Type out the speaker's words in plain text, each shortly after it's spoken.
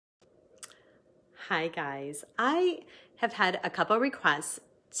Hi guys, I have had a couple requests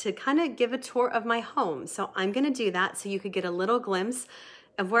to kind of give a tour of my home. So I'm going to do that so you could get a little glimpse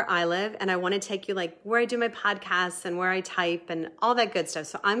of where I live. And I want to take you like where I do my podcasts and where I type and all that good stuff.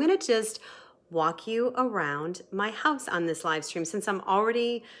 So I'm going to just walk you around my house on this live stream since I'm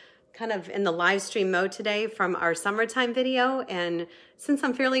already kind of in the live stream mode today from our summertime video. And since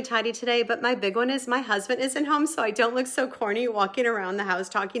I'm fairly tidy today, but my big one is my husband isn't home, so I don't look so corny walking around the house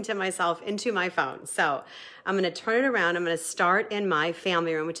talking to myself into my phone. So I'm gonna turn it around. I'm gonna start in my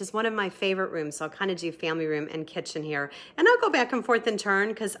family room, which is one of my favorite rooms. So I'll kind of do family room and kitchen here. And I'll go back and forth and turn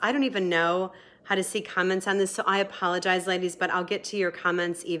because I don't even know how to see comments on this. So I apologize, ladies, but I'll get to your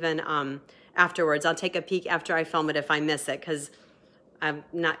comments even afterwards. I'll take a peek after I film it if I miss it because I'm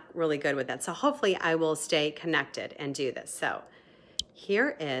not really good with that. So hopefully I will stay connected and do this. So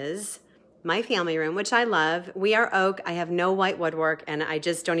here is my family room, which I love. We are oak. I have no white woodwork and I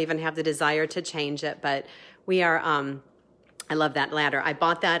just don't even have the desire to change it, but we are, I love that ladder. I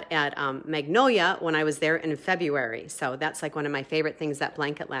bought that at Magnolia when I was there in February. So that's like one of my favorite things, that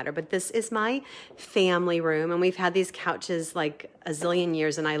blanket ladder. But this is my family room and we've had these couches like a zillion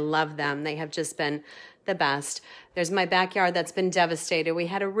years and I love them. They have just been the best. There's my backyard that's been devastated. We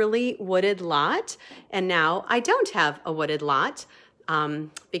had a really wooded lot and now I don't have a wooded lot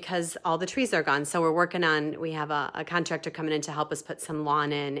because all the trees are gone. So we're working on, we have a contractor coming in to help us put some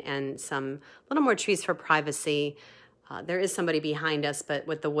lawn in and some little more trees for privacy. There is somebody behind us, but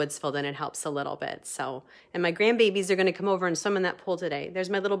with the woods filled in, it helps a little bit. So, and my grandbabies are going to come over and swim in that pool today. There's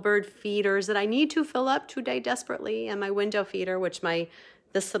my little bird feeders that I need to fill up today desperately, and my window feeder, which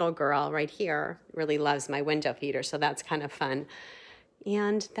this little girl right here really loves my window feeder, so that's kind of fun.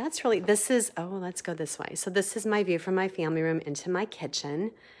 And that's really, let's go this way. So this is my view from my family room into my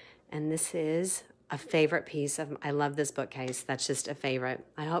kitchen, and this is a favorite piece of, I love this bookcase. That's just a favorite.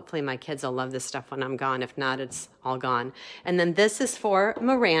 Hopefully my kids will love this stuff when I'm gone. If not, it's all gone. And then this is for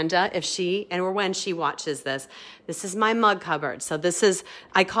Miranda, or when she watches this. This is my mug cupboard. So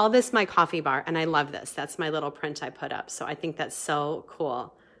I call this my coffee bar, and I love this. That's my little print I put up. So I think that's so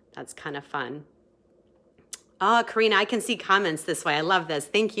cool. That's kind of fun. Oh, Karina, I can see comments this way. I love this.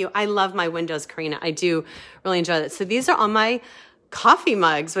 Thank you. I love my windows, Karina. I do really enjoy that. So these are all my coffee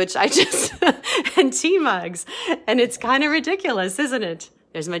mugs, which and tea mugs. And it's kind of ridiculous, isn't it?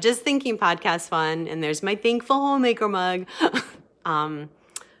 There's my Just Thinking podcast one, and there's my Thankful Homemaker mug.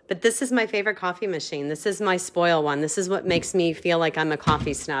 But this is my favorite coffee machine. This is my spoil one. This is what makes me feel like I'm a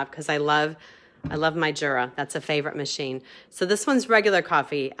coffee snob because I love my Jura. That's a favorite machine. So this one's regular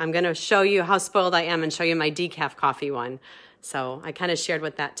coffee. I'm going to show you how spoiled I am and show you my decaf coffee one. So I kind of shared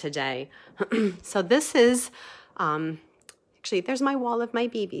with that today. So this is, actually, there's my wall of my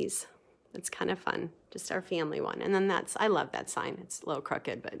BBs. It's kind of fun, just our family one. And then I love that sign. It's a little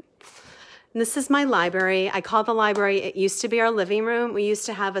crooked, but. And this is my library. I call the library, it used to be our living room. We used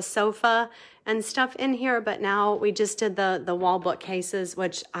to have a sofa and stuff in here, but now we just did the wall bookcases,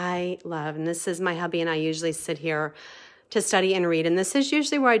 which I love. And this is my hubby and I usually sit here to study and read. And this is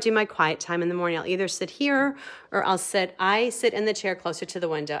usually where I do my quiet time in the morning. I'll either sit here or I sit in the chair closer to the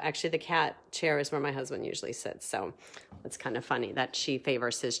window. Actually, the cat chair is where my husband usually sits. So it's kind of funny that she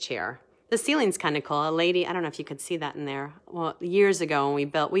favors his chair. The ceiling's kind of cool. A lady, I don't know if you could see that in there. Well, years ago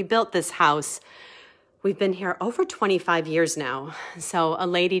when we built this house, we've been here over 25 years now. So a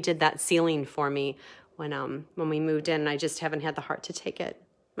lady did that ceiling for me when we moved in, and I just haven't had the heart to take it.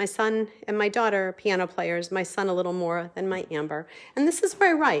 My son and my daughter are piano players, my son a little more than my Amber. And this is where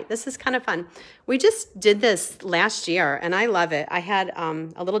I write. This is kind of fun. We just did this last year, and I love it. I had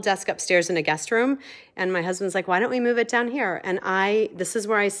a little desk upstairs in a guest room, and my husband's like, why don't we move it down here? And this is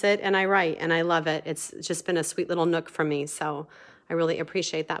where I sit and I write, and I love it. It's just been a sweet little nook for me, so I really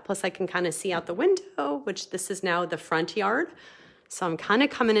appreciate that. Plus, I can kind of see out the window, which this is now the front yard. So I'm kind of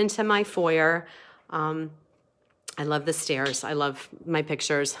coming into my foyer. I love the stairs. I love my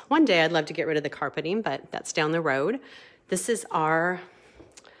pictures. One day I'd love to get rid of the carpeting, but that's down the road. This is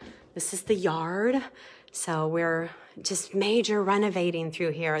the yard. So we're just major renovating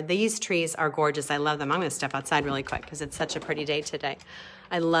through here. These trees are gorgeous. I love them. I'm going to step outside really quick because it's such a pretty day today.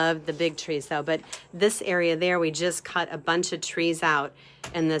 I love the big trees though, but this area there, we just cut a bunch of trees out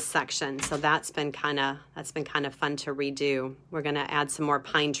in this section. So that's been kind of fun to redo. We're going to add some more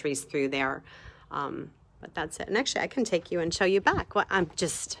pine trees through there. But that's it. And actually, I can take you and show you back. While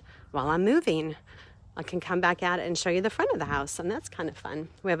I'm moving, I can come back at it and show you the front of the house. And that's kind of fun.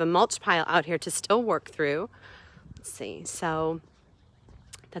 We have a mulch pile out here to still work through. Let's see. So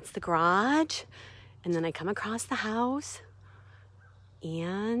that's the garage. And then I come across the house.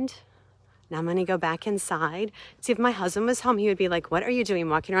 And Now I'm gonna go back inside. See, if my husband was home, he would be like, what are you doing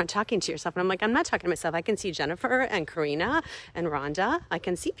walking around talking to yourself? And I'm like, I'm not talking to myself. I can see Jennifer and Karina and Rhonda. I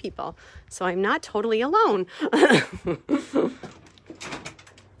can see people. So I'm not totally alone.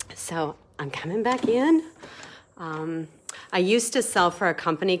 So I'm coming back in. I used to sell for a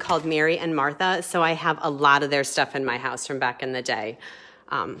company called Mary and Martha, so I have a lot of their stuff in my house from back in the day.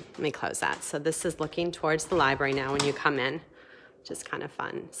 Let me close that. So this is looking towards the library now when you come in, which is kind of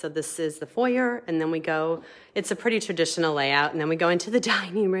fun. So this is the foyer, and then we go, it's a pretty traditional layout, and then we go into the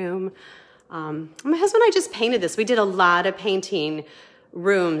dining room. My husband and I just painted this. We did a lot of painting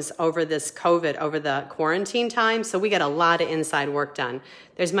rooms over this COVID, over the quarantine time, so we got a lot of inside work done.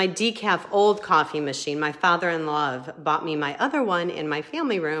 There's my decaf old coffee machine. My father-in-law bought me my other one in my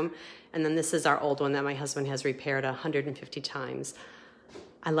family room, and then this is our old one that my husband has repaired 150 times.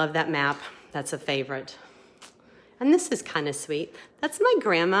 I love that map. That's a favorite. And this is kind of sweet. That's my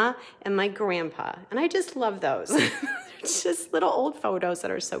grandma and my grandpa, and I just love those. They're just little old photos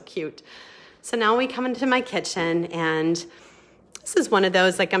that are so cute. So now we come into my kitchen, and this is one of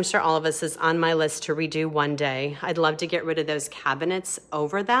those, like I'm sure all of us is on my list to redo one day. I'd love to get rid of those cabinets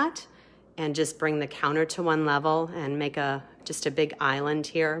over that and just bring the counter to one level and make just a big island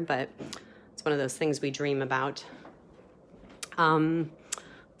here, but it's one of those things we dream about.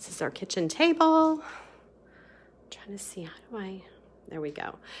 This is our kitchen table. I'm trying to see, there we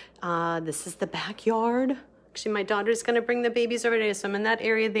go. This is the backyard. Actually, my daughter's gonna bring the babies over today, so I'm in that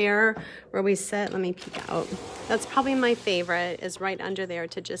area there where we sit. Let me peek out. That's probably my favorite, is right under there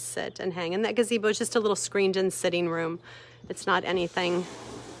to just sit and hang. And that gazebo is just a little screened-in sitting room. It's not anything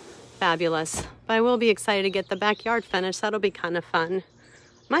fabulous, but I will be excited to get the backyard finished. That'll be kind of fun.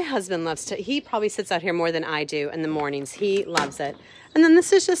 My husband loves to, he probably sits out here more than I do in the mornings. He loves it. And then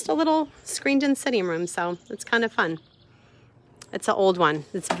this is just a little screened-in sitting room, so it's kind of fun. It's an old one.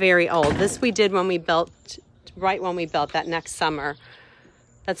 It's very old. This we did when we built, right when we built that next summer.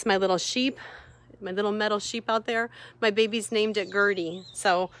 That's my little sheep, my little metal sheep out there. My baby's named it Gertie,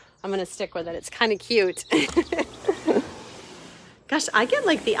 so I'm gonna stick with it. It's kind of cute. Gosh, I get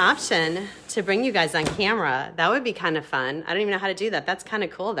like the option to bring you guys on camera. That would be kind of fun. I don't even know how to do that. That's kind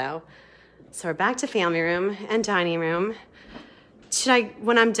of cool though. So we're back to family room and dining room.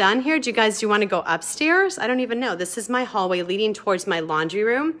 When I'm done here, do you want to go upstairs? I don't even know. This is my hallway leading towards my laundry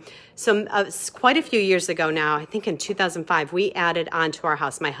room. So quite a few years ago now, I think in 2005, we added on to our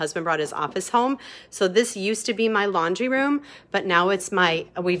house. My husband brought his office home. So this used to be my laundry room, but now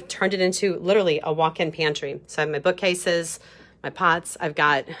we've turned it into literally a walk-in pantry. So I have my bookcases, my pots. I've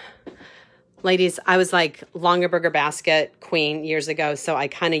got, ladies, I was like Longaberger basket queen years ago. So I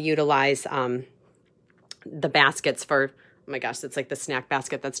kind of utilize the baskets for, oh my gosh, it's like the snack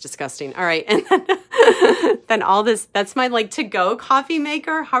basket. That's disgusting. All right. And then all this, that's my like to-go coffee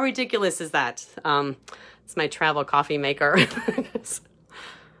maker. How ridiculous is that? It's my travel coffee maker.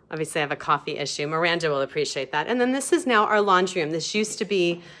 Obviously I have a coffee issue. Miranda will appreciate that. And then this is now our laundry room. This used to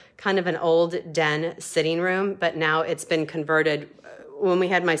be kind of an old den sitting room, but now it's been converted. When we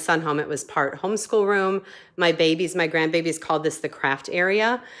had my son home, it was part homeschool room. My grandbabies called this the craft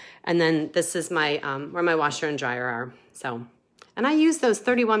area. And then this is my where my washer and dryer are. So, and I use those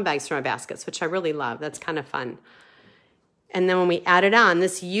 31 bags for my baskets, which I really love. That's kind of fun. And then when we added on,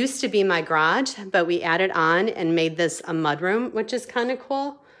 this used to be my garage, but we added on and made this a mudroom, which is kind of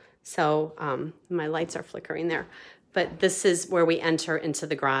cool. So my lights are flickering there. But this is where we enter into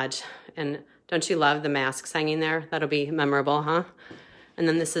the garage. And don't you love the masks hanging there? That'll be memorable, huh? And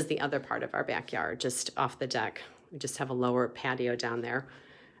then this is the other part of our backyard, just off the deck. We just have a lower patio down there.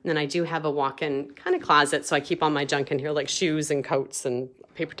 And then I do have a walk-in kind of closet, so I keep all my junk in here, like shoes and coats and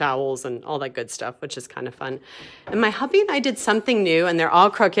paper towels and all that good stuff, which is kind of fun. And my hubby and I did something new, and they're all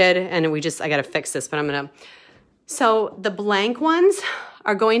crooked, and I got to fix this, but so the blank ones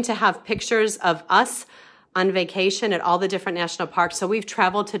are going to have pictures of us on vacation at all the different national parks. So we've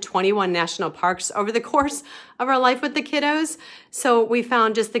traveled to 21 national parks over the course of our life with the kiddos. So we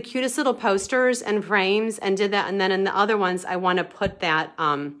found just the cutest little posters and frames and did that. And then in the other ones, I want to put that,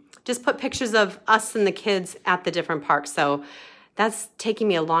 just put pictures of us and the kids at the different parks. So that's taking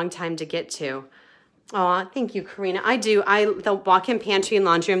me a long time to get to. Oh, thank you, Karina. The walk-in pantry and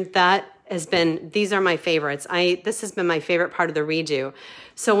laundry room, these are my favorites. This has been my favorite part of the redo.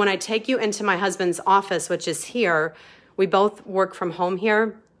 So when I take you into my husband's office, which is here, we both work from home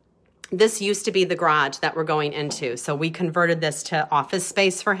here. This used to be the garage that we're going into. So we converted this to office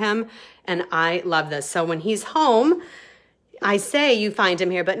space for him, and I love this. So when he's home, I say you find him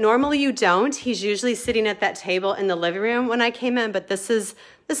here, but normally you don't. He's usually sitting at that table in the living room when I came in, but this is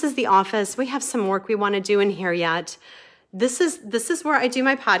the office. We have some work we want to do in here yet. this is where I do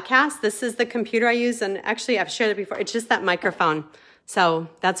my podcast. This is the computer I use. And actually, I've shared it before. It's just that microphone. So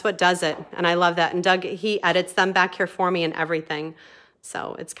that's what does it. And I love that. And Doug, he edits them back here for me and everything.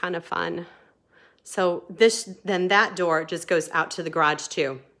 So it's kind of fun. So then that door just goes out to the garage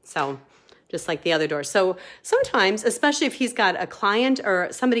too. So just like the other door. So sometimes, especially if he's got a client or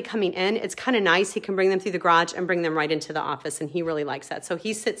somebody coming in, it's kind of nice. He can bring them through the garage and bring them right into the office. And he really likes that. So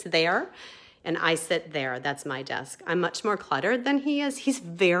he sits there and I sit there. That's my desk. I'm much more cluttered than he is. He's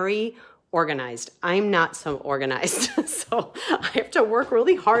very organized. I'm not so organized. So I have to work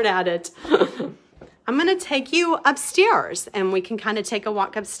really hard at it. I'm going to take you upstairs and we can kind of take a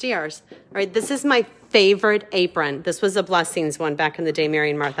walk upstairs. All right, this is my favorite apron. This was a Blessings one back in the day, Mary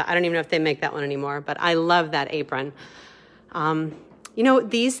and Martha. I don't even know if they make that one anymore, but I love that apron. You know,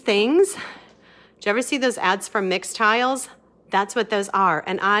 these things, did you ever see those ads for Mix Tiles? That's what those are,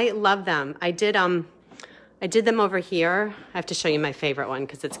 and I love them. I did them over here. I have to show you my favorite one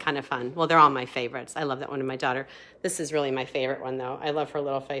because it's kind of fun. Well, they're all my favorites. I love that one of my daughter. This is really my favorite one, though. I love her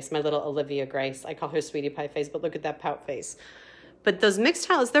little face, my little Olivia Grace. I call her Sweetie Pie face, but look at that pout face. But those Mix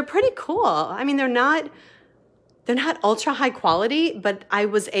Tiles, they're pretty cool. I mean, they're not ultra high quality, but I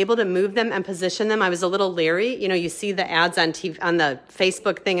was able to move them and position them. I was a little leery. You know, you see the ads on TV, on the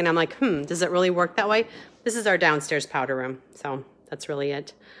Facebook thing, and I'm like, does it really work that way? This is our downstairs powder room. So that's really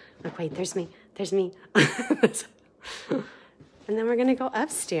it. Look, wait, there's me. There's me. And then we're going to go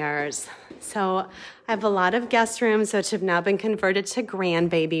upstairs. So I have a lot of guest rooms, which have now been converted to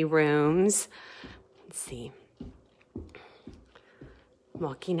grandbaby rooms. Let's see.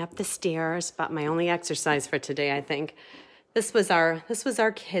 Walking up the stairs, about my only exercise for today, I think. This was our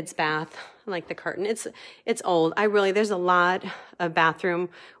kids' bath. I like the curtain. It's old. There's a lot of bathroom.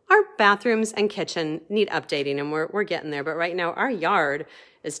 Our bathrooms and kitchen need updating, and we're getting there. But right now, our yard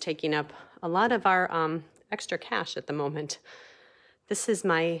is taking up a lot of our extra cash at the moment. This is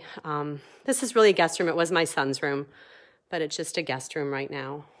really a guest room. It was my son's room, but it's just a guest room right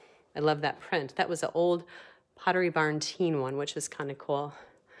now. I love that print. That was an old Pottery Barn teen one, which is kind of cool.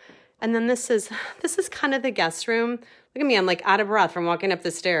 And then this is kind of the guest room. Look at me, I'm like out of breath from walking up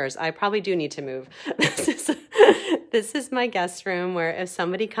the stairs. I probably do need to move. This is my guest room where if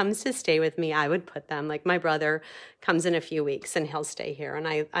somebody comes to stay with me, I would put them. Like my brother comes in a few weeks and he'll stay here. And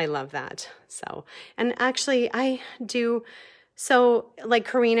I love that. So, and actually I do. So like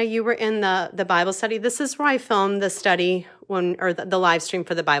Karina, you were in the Bible study. This is where I filmed the study the live stream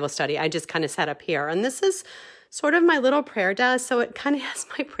for the Bible study. I just kind of sat up here. And this is sort of my little prayer desk. So it kind of has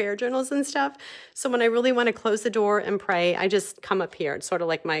my prayer journals and stuff. So when I really want to close the door and pray, I just come up here. It's sort of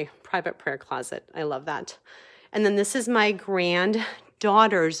like my private prayer closet. I love that. And then this is my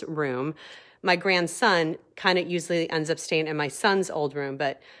granddaughter's room. My grandson kind of usually ends up staying in my son's old room,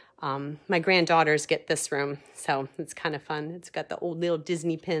 but my granddaughters get this room. So it's kind of fun. It's got the old little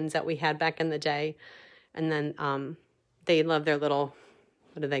Disney pins that we had back in the day. And then they love their little,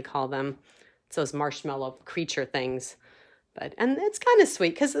 what do they call them? It's those marshmallow creature things. And it's kind of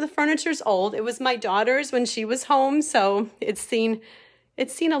sweet because the furniture's old. It was my daughter's when she was home. So it's seen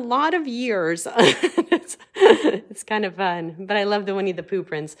a lot of years. It's kind of fun, but I love the Winnie the Pooh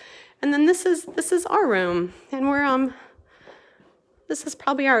prints. And then this is our room, and we're this is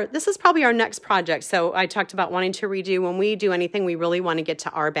probably our next project. So I talked about wanting to redo. When we do anything, we really want to get to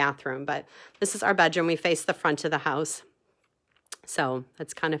our bathroom, but this is our bedroom. We face the front of the house. So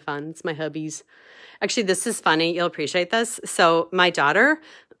that's kind of fun. It's my hubby's. Actually, this is funny. You'll appreciate this. So my daughter,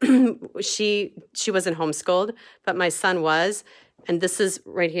 she wasn't homeschooled, but my son was. And this is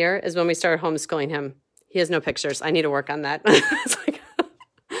right here is when we started homeschooling him. He has no pictures. I need to work on that. It's like,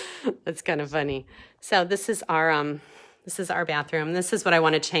 that's kind of funny. So this is our bathroom. This is what I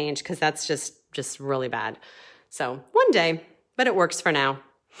want to change because that's just really bad. So one day, but it works for now.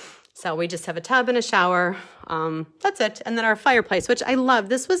 So we just have a tub and a shower. That's it. And then our fireplace, which I love.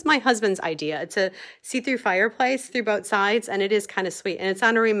 This was my husband's idea. It's a see-through fireplace through both sides, and it is kind of sweet. And it's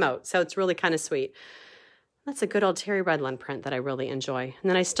on a remote, so it's really kind of sweet. That's a good old Terry Redlin print that I really enjoy. And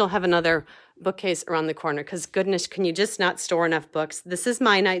then I still have another bookcase around the corner because goodness, can you just not store enough books? This is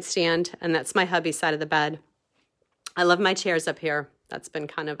my nightstand, and that's my hubby's side of the bed. I love my chairs up here. That's been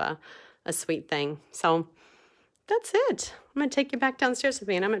kind of a sweet thing. So that's it. I'm going to take you back downstairs with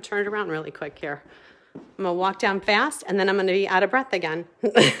me, and I'm going to turn it around really quick here. I'm going to walk down fast, and then I'm going to be out of breath again.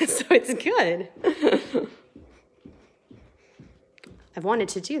 So it's good. I've wanted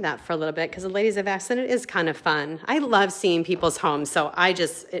to do that for a little bit because the ladies have asked, and it is kind of fun. I love seeing people's homes, so I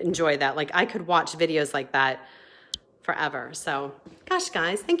just enjoy that. Like, I could watch videos like that forever. So, gosh,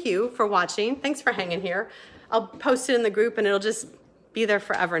 guys, thank you for watching. Thanks for hanging here. I'll post it in the group, and it'll just be there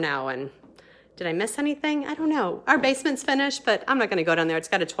forever now. And Did I miss anything? I don't know. Our basement's finished, but I'm not gonna go down there. It's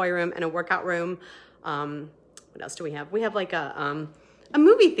got a toy room and a workout room. What else do we have? We have like a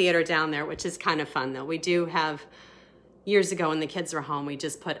movie theater down there, which is kind of fun though. We do have, years ago when the kids were home, we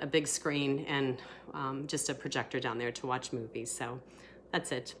just put a big screen and just a projector down there to watch movies. So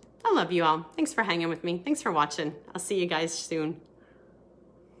that's it. I love you all. Thanks for hanging with me. Thanks for watching. I'll see you guys soon.